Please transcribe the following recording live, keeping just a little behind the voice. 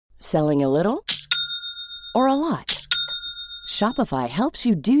Selling a little or a lot? Shopify helps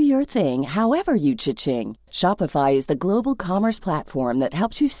you do your thing however you cha-ching. Shopify is the global commerce platform that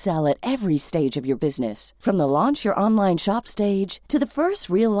helps you sell at every stage of your business. From the launch your online shop stage to the first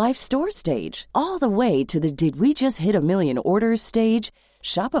real-life store stage, all the way to the did we just hit a million orders stage.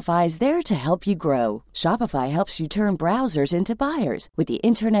 Shopify is there to help you grow. Shopify helps you turn browsers into buyers with the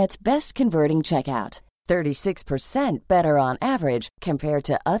internet's best converting checkout. 36% better on average compared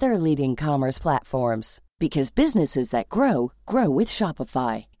to other leading commerce platforms. Because businesses that grow, grow with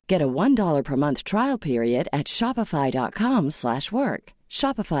Shopify. Get a $1 per month trial period at shopify.com/work.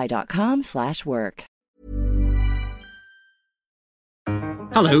 Shopify.com/work.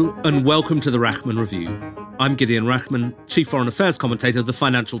 Hello and welcome to the Rachman Review. I'm Gideon Rachman, Chief Foreign Affairs Commentator of the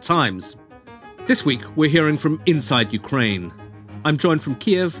Financial Times. This week we're hearing from inside Ukraine. I'm joined from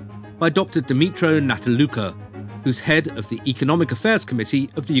Kiev by Dr. Dmytro Nataluka, who's head of the Economic Affairs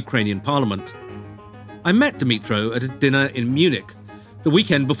Committee of the Ukrainian Parliament. I met Dmytro at a dinner in Munich the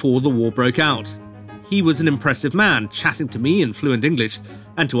weekend before the war broke out. He was an impressive man, chatting to me in fluent English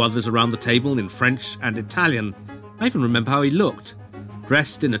and to others around the table in French and Italian. I even remember how he looked,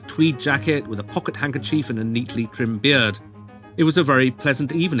 dressed in a tweed jacket with a pocket handkerchief and a neatly trimmed beard. It was a very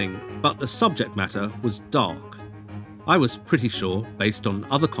pleasant evening, but the subject matter was dark. I was pretty sure, based on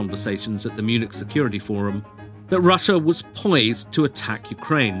other conversations at the Munich Security Forum, that Russia was poised to attack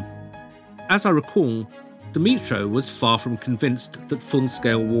Ukraine. As I recall, Dmytro was far from convinced that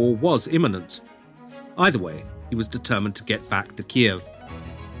full-scale war was imminent. Either way, he was determined to get back to Kiev.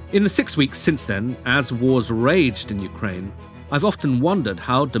 In the 6 weeks since then, as wars raged in Ukraine, I've often wondered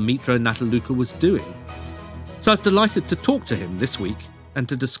how Dmytro Nataluka was doing. So I was delighted to talk to him this week and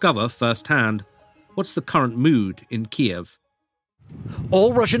to discover firsthand what's the current mood in Kiev.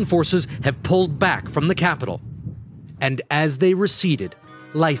 All Russian forces have pulled back from the capital, and as they receded,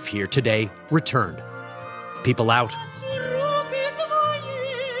 life here today returned. People out,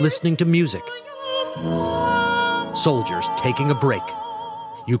 listening to music, soldiers taking a break,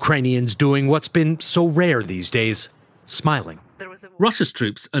 Ukrainians doing what's been so rare these days, smiling. Russia's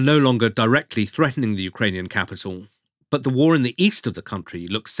troops are no longer directly threatening the Ukrainian capital, but the war in the east of the country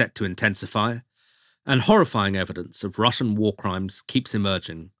looks set to intensify, and horrifying evidence of Russian war crimes keeps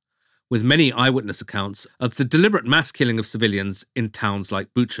emerging, with many eyewitness accounts of the deliberate mass killing of civilians in towns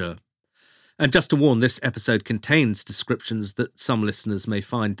like Bucha. And just to warn, this episode contains descriptions that some listeners may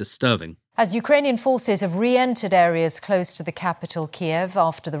find disturbing. As Ukrainian forces have re-entered areas close to the capital, Kiev,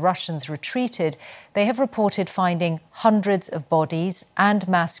 after the Russians retreated, they have reported finding hundreds of bodies and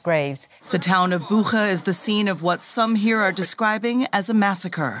mass graves. The town of Bucha is the scene of what some here are describing as a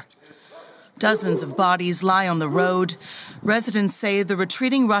massacre. Dozens of bodies lie on the road. Residents say the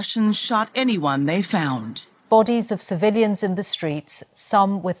retreating Russians shot anyone they found. Bodies of civilians in the streets,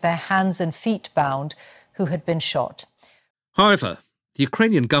 some with their hands and feet bound, who had been shot. However, the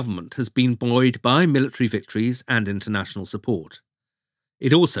Ukrainian government has been buoyed by military victories and international support.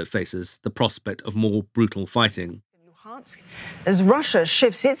 It also faces the prospect of more brutal fighting. As Russia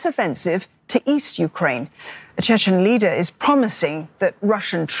shifts its offensive to East Ukraine, the Chechen leader is promising that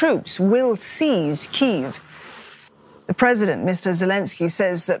Russian troops will seize Kyiv. The president, Mr. Zelensky,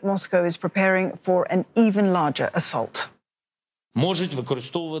 says that Moscow is preparing for an even larger assault. Before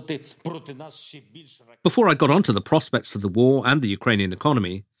I got onto the prospects for the war and the Ukrainian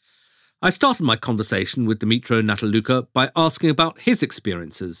economy, I started my conversation with Dmytro Nataluka by asking about his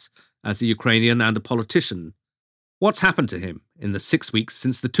experiences as a Ukrainian and a politician. What's happened to him in the 6 weeks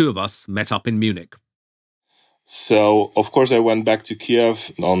since the two of us met up in Munich? So, of course, I went back to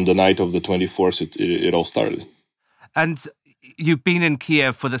Kiev on the night of the 24th. It all started. And you've been in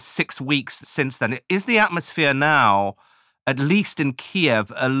Kiev for the 6 weeks since then. Is the atmosphere now, at least in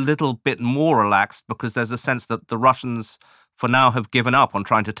Kiev, a little bit more relaxed because there's a sense that the Russians, for now, have given up on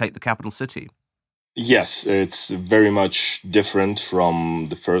trying to take the capital city? Yes, it's very much different from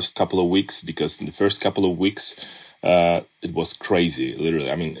the first couple of weeks, because in the first couple of weeks, it was crazy, literally.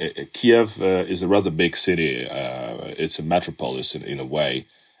 I mean, Kiev is a rather big city. It's a metropolis in a way.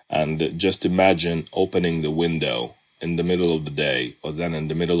 And just imagine opening the window in the middle of the day or then in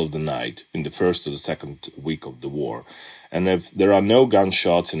the middle of the night in the first or the second week of the war. And if there are no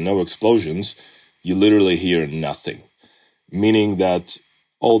gunshots and no explosions, you literally hear nothing. Meaning that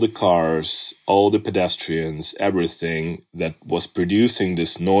all the cars, all the pedestrians, everything that was producing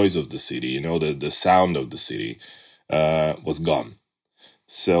this noise of the city, the sound of the city, was gone.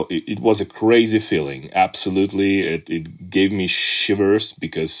 So it was a crazy feeling. Absolutely. It gave me shivers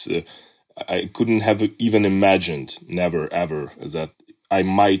because I couldn't have even imagined, never, ever, that I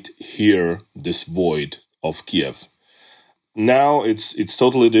might hear this void of Kiev. Now it's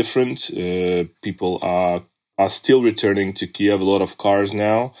totally different. People are still returning to Kiev. A lot of cars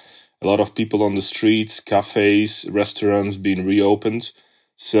now, a lot of people on the streets, cafes, restaurants being reopened.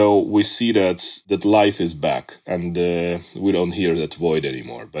 So we see that life is back, and we don't hear that void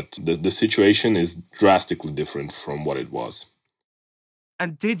anymore. But the situation is drastically different from what it was.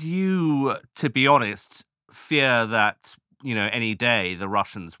 And did you, to be honest, fear that, any day the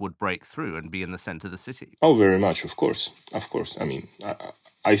Russians would break through and be in the center of the city? Oh, very much, of course. Of course. I mean,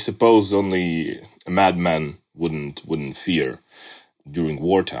 I suppose only a madman wouldn't fear during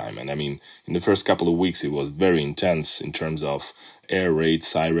wartime. And I mean, in the first couple of weeks, it was very intense in terms of air raid,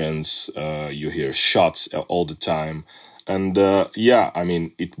 sirens. You hear shots all the time. And I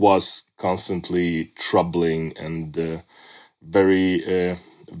mean, it was constantly troubling and very,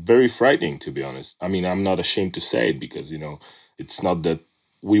 very frightening, to be honest. I mean, I'm not ashamed to say it because, it's not that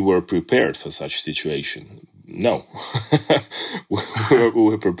we were prepared for such situation. No, we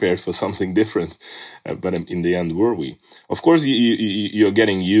were prepared for something different. But in the end, were we? Of course, you're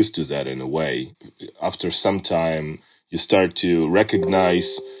getting used to that in a way. After some time, you start to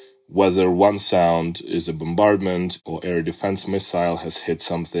recognize whether one sound is a bombardment or air defense missile has hit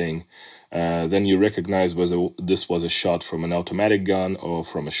something. Then you recognize whether this was a shot from an automatic gun or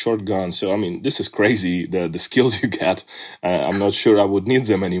from a short gun. So, I mean, this is crazy, the skills you get. I'm not sure I would need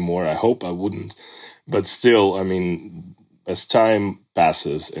them anymore. I hope I wouldn't. But still, I mean, as time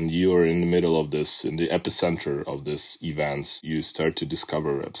passes and you're in the middle of this, in the epicenter of this events, you start to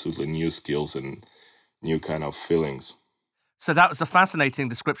discover absolutely new skills and new kind of feelings. So that was a fascinating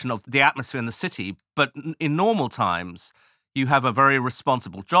description of the atmosphere in the city. But in normal times, you have a very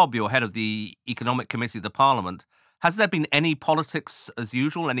responsible job. You're head of the Economic Committee of the Parliament. Has there been any politics as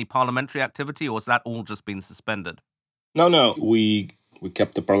usual, any parliamentary activity, or has that all just been suspended? No. We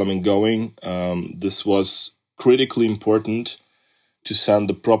kept the parliament going. This was critically important to send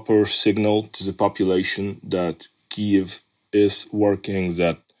the proper signal to the population that Kyiv is working,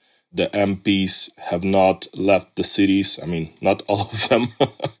 that the MPs have not left the cities. I mean, not all of them.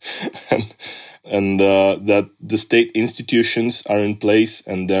 and that the state institutions are in place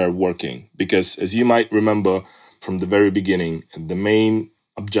and they're working. Because as you might remember from the very beginning, the main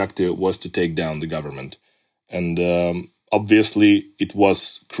objective was to take down the government. And obviously, it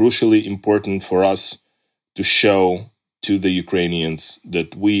was crucially important for us to show to the Ukrainians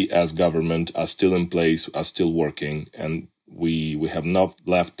that we as government are still in place, are still working, and we have not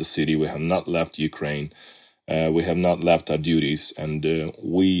left the city, we have not left Ukraine, we have not left our duties, and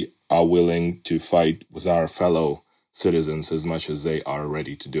we are willing to fight with our fellow citizens as much as they are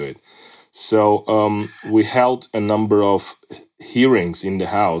ready to do it. So we held a number of hearings in the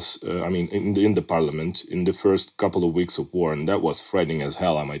House, in the Parliament, in the first couple of weeks of war, and that was frightening as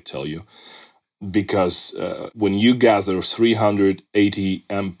hell, I might tell you, because when you gather 380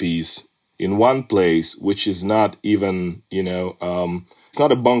 MPs in one place, which is not even, it's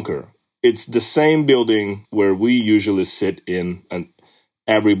not a bunker. It's the same building where we usually sit in, and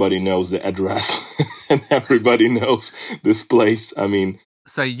everybody knows the address, and everybody knows this place. I mean,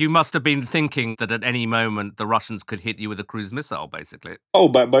 so you must have been thinking that at any moment the Russians could hit you with a cruise missile, basically. Oh,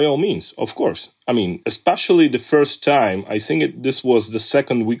 by all means, of course. I mean, especially the first time, I think this was the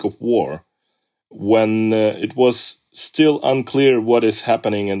second week of war, when it was still unclear what is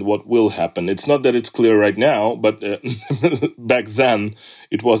happening and what will happen. It's not that it's clear right now, but back then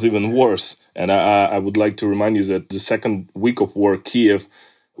it was even worse. And I would like to remind you that the second week of war, Kiev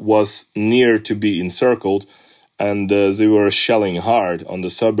was near to be encircled, and they were shelling hard on the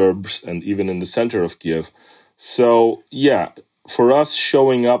suburbs and even in the center of Kiev. So, yeah, for us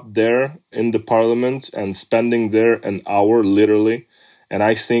showing up there in the parliament and spending there an hour, literally, and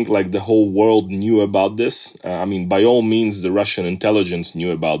I think the whole world knew about this. By all means, the Russian intelligence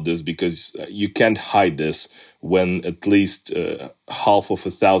knew about this, because you can't hide this when at least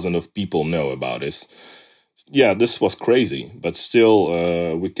 1,500 of people know about this. Yeah, this was crazy, but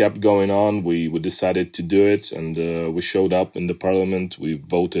still, we kept going on. We decided to do it, and we showed up in the parliament. We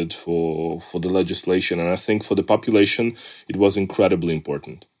voted for the legislation, and I think for the population, it was incredibly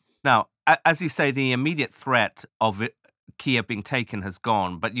important. Now, as you say, the immediate threat of Kiev being taken has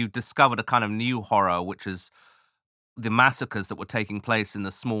gone, but you've discovered a kind of new horror, which is the massacres that were taking place in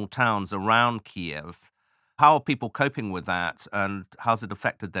the small towns around Kiev. How are people coping with that, and how's it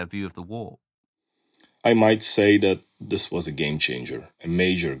affected their view of the war? I might say that this was a game changer, a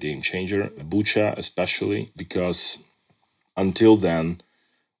major game changer, Bucha especially, because until then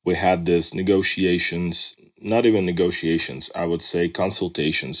we had these negotiations, not even negotiations, I would say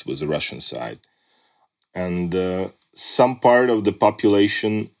consultations with the Russian side. And some part of the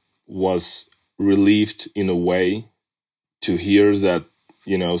population was relieved in a way to hear that,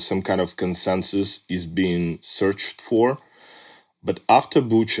 some kind of consensus is being searched for. But after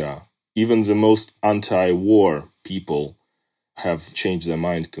Bucha, even the most anti-war people have changed their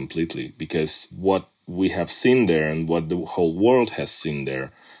mind completely, because what we have seen there and what the whole world has seen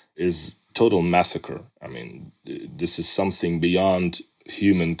there is total massacre. I mean, this is something beyond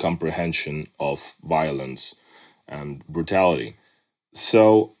human comprehension of violence and brutality.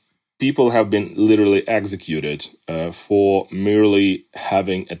 So people have been literally executed for merely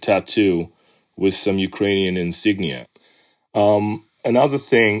having a tattoo with some Ukrainian insignia. Another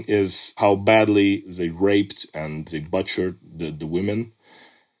thing is how badly they raped and they butchered the women.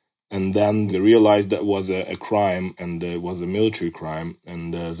 And then they realized that was a crime, and it was a military crime,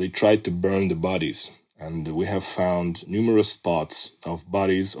 and they tried to burn the bodies. And we have found numerous spots of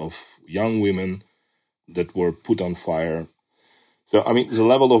bodies of young women that were put on fire. So, I mean, the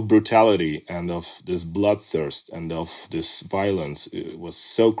level of brutality and of this bloodthirst and of this violence was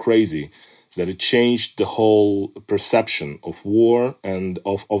so crazy that it changed the whole perception of war and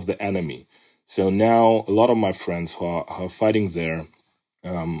of the enemy. So now a lot of my friends who are fighting there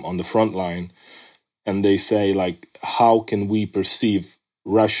on the front line, and they say, like, how can we perceive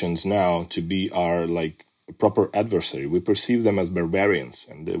Russians now to be our, like, proper adversary? We perceive them as barbarians,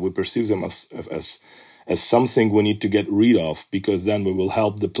 and we perceive them as something we need to get rid of, because then we will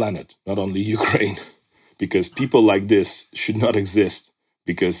help the planet, not only Ukraine. Because people like this should not exist,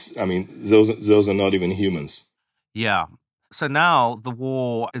 because, I mean, those are not even humans. Yeah. So now the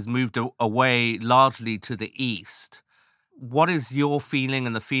war is moved away largely to the east. What is your feeling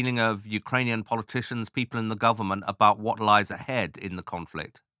and the feeling of Ukrainian politicians, people in the government, about what lies ahead in the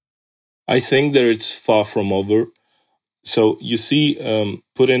conflict? I think that it's far from over. So you see,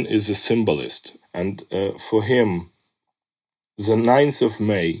 Putin is a symbolist. And for him, the 9th of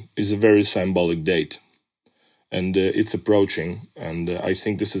May is a very symbolic date. And it's approaching. And I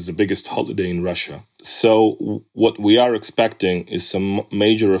think this is the biggest holiday in Russia. So what we are expecting is some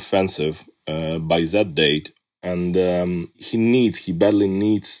major offensive by that date. And he badly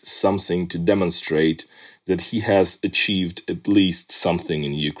needs something to demonstrate that he has achieved at least something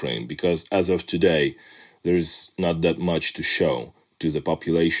in Ukraine. Because as of today, there's not that much to show to the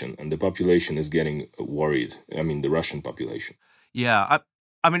population. And the population is getting worried. I mean, the Russian population. Yeah.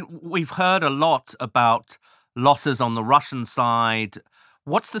 I mean, we've heard a lot about losses on the Russian side.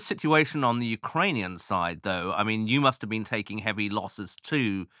 What's the situation on the Ukrainian side, though? I mean, you must have been taking heavy losses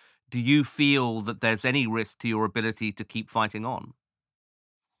too. Do you feel that there's any risk to your ability to keep fighting on?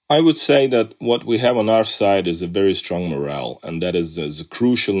 I would say that what we have on our side is a very strong morale, and that is the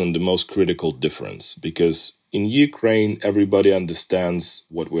crucial and the most critical difference, because in Ukraine, everybody understands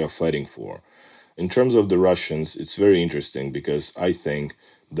what we are fighting for. In terms of the Russians, it's very interesting, because I think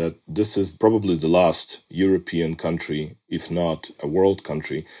that this is probably the last European country, if not a world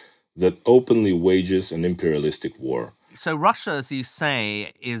country, that openly wages an imperialistic war. So Russia, as you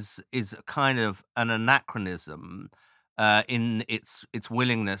say, is kind of an anachronism in its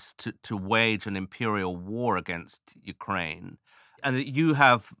willingness to wage an imperial war against Ukraine, and that you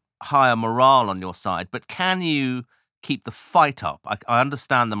have higher morale on your side. But can you keep the fight up? I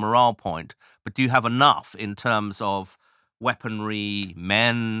understand the morale point, but do you have enough in terms of weaponry,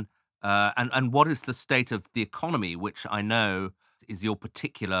 men, and what is the state of the economy, which I know is your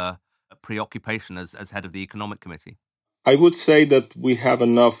particular preoccupation as head of the Economic Committee? I would say that we have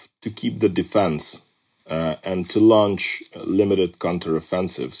enough to keep the defense and to launch limited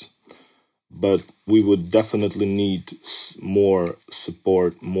counteroffensives. But we would definitely need more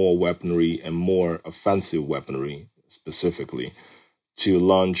support, more weaponry, and more offensive weaponry, specifically, to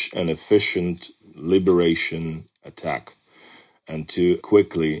launch an efficient liberation attack and to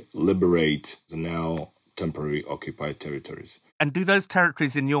quickly liberate the now temporarily occupied territories. And do those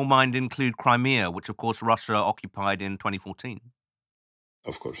territories, in your mind, include Crimea, which, of course, Russia occupied in 2014?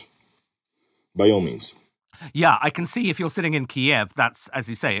 Of course. By all means. Yeah, I can see if you're sitting in Kiev, that's, as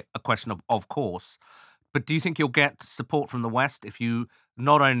you say, a question of course. But do you think you'll get support from the West if you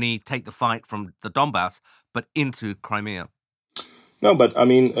not only take the fight from the Donbass, but into Crimea? No, but I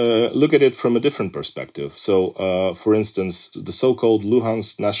mean, look at it from a different perspective. So, for instance, the so-called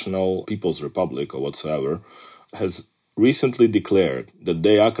Luhansk National People's Republic, or whatsoever, has recently declared that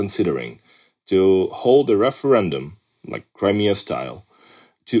they are considering to hold a referendum, like Crimea style,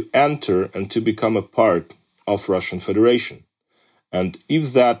 to enter and to become a part of Russian Federation. And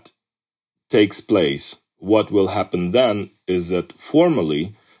if that takes place, what will happen then is that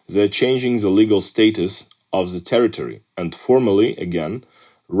formally they're changing the legal status of the territory. And formally, again,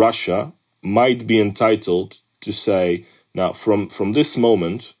 Russia might be entitled to say, now, from this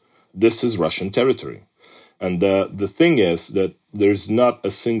moment, this is Russian territory. And the thing is that there's not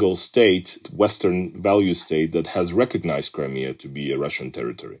a single state, Western value state, that has recognized Crimea to be a Russian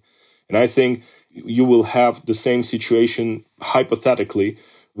territory. And I think you will have the same situation, hypothetically,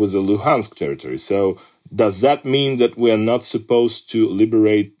 with the Luhansk territory. So does that mean that we are not supposed to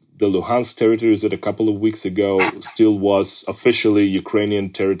liberate the Luhansk territories that a couple of weeks ago still was officially Ukrainian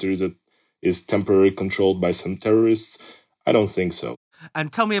territory that is temporarily controlled by some terrorists? I don't think so.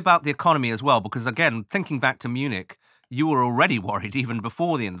 And tell me about the economy as well, because again, thinking back to Munich, you were already worried even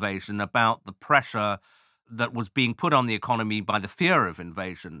before the invasion about the pressure that was being put on the economy by the fear of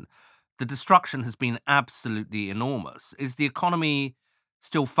invasion. The destruction has been absolutely enormous. Is the economy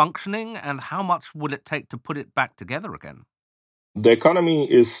still functioning, and how much will it take to put it back together again? The economy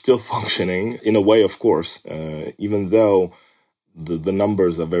is still functioning in a way, of course, even though the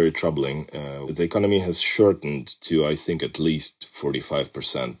numbers are very troubling. The economy has shortened to, I think, at least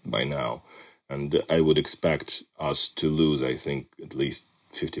 45% by now. And I would expect us to lose, I think, at least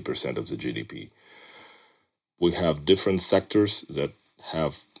 50% of the GDP. We have different sectors that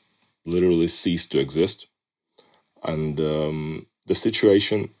have literally ceased to exist. And the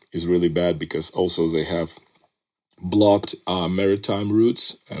situation is really bad because also they have blocked our maritime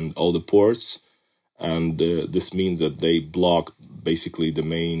routes and all the ports. And this means that they blocked basically the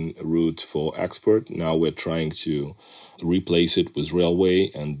main route for export. Now we're trying to replace it with railway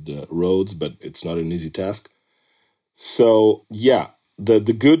and roads, but it's not an easy task. So, yeah, the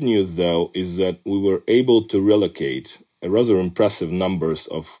good news, though, is that we were able to relocate a rather impressive numbers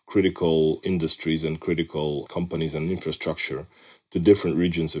of critical industries and critical companies and infrastructure to different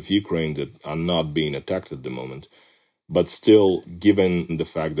regions of Ukraine that are not being attacked at the moment. But still, given the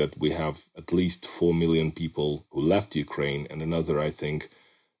fact that we have at least 4 million people who left Ukraine and another, I think,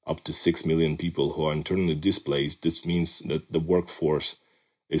 up to 6 million people who are internally displaced, this means that the workforce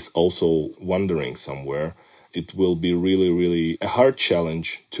is also wandering somewhere. It will be really, really a hard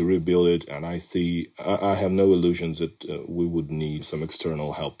challenge to rebuild it. And I have no illusions that we would need some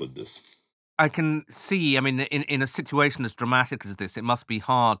external help with this. I can see, I mean, in a situation as dramatic as this, it must be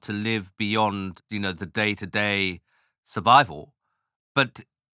hard to live beyond, the day-to-day survival. But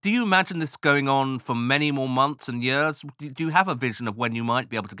do you imagine this going on for many more months and years? Do you have a vision of when you might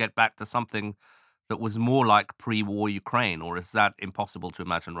be able to get back to something that was more like pre-war Ukraine, or is that impossible to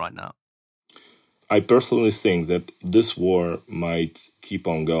imagine right now? I personally think that this war might keep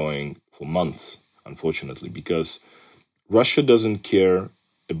on going for months, unfortunately, because Russia doesn't care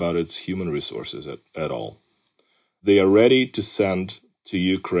about its human resources at all. They are ready to send to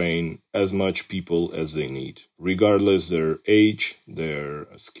Ukraine as much people as they need, regardless their age, their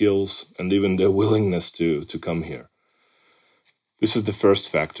skills, and even their willingness to come here. This is the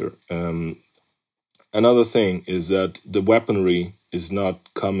first factor. Another thing is that the weaponry is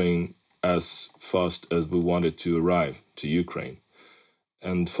not coming as fast as we want it to arrive to Ukraine.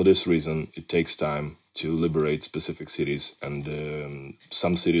 And for this reason, it takes time to liberate specific cities. And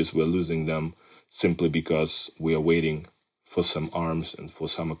some cities, we're losing them simply because we are waiting for some arms and for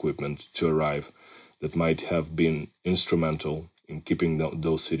some equipment to arrive that might have been instrumental in keeping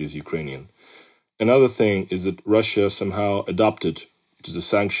those cities Ukrainian. Another thing is that Russia somehow adopted to the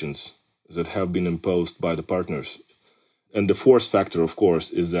sanctions that have been imposed by the partners. And the fourth factor, of course,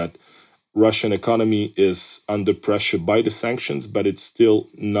 is that Russian economy is under pressure by the sanctions, but it's still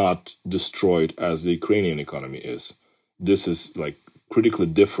not destroyed as the Ukrainian economy is. This is critically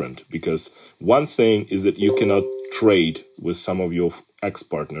different because one thing is that you cannot trade with some of your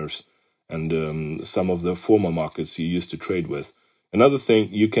ex-partners and some of the former markets you used to trade with. Another thing,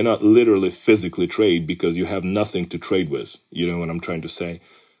 you cannot literally physically trade because you have nothing to trade with. You know what I'm trying to say?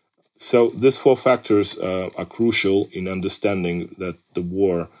 So these four factors are crucial in understanding that the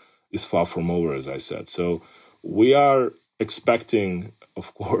war is far from over, as I said. So we are expecting,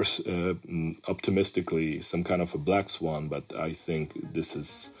 of course, optimistically, some kind of a black swan, but I think this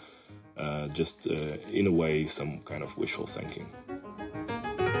is just, in a way, some kind of wishful thinking.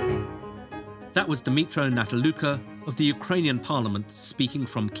 That was Dmytro Nataluka of the Ukrainian Parliament speaking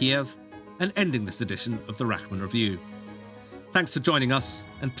from Kiev and ending this edition of the Rachman Review. Thanks for joining us,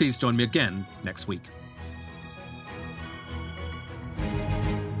 and please join me again next week.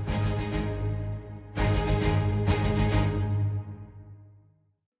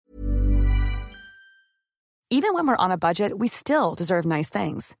 Even when we're on a budget, we still deserve nice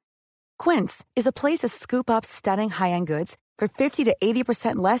things. Quince is a place to scoop up stunning high-end goods for 50 to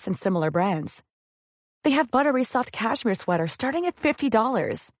 80% less than similar brands. They have buttery soft cashmere sweaters starting at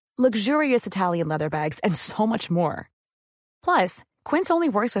 $50, luxurious Italian leather bags, and so much more. Plus, Quince only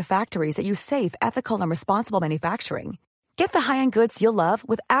works with factories that use safe, ethical, and responsible manufacturing. Get the high-end goods you'll love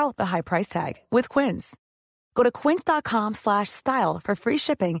without the high price tag with Quince. Go to quince.com/style for free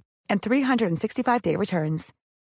shipping and 365-day returns.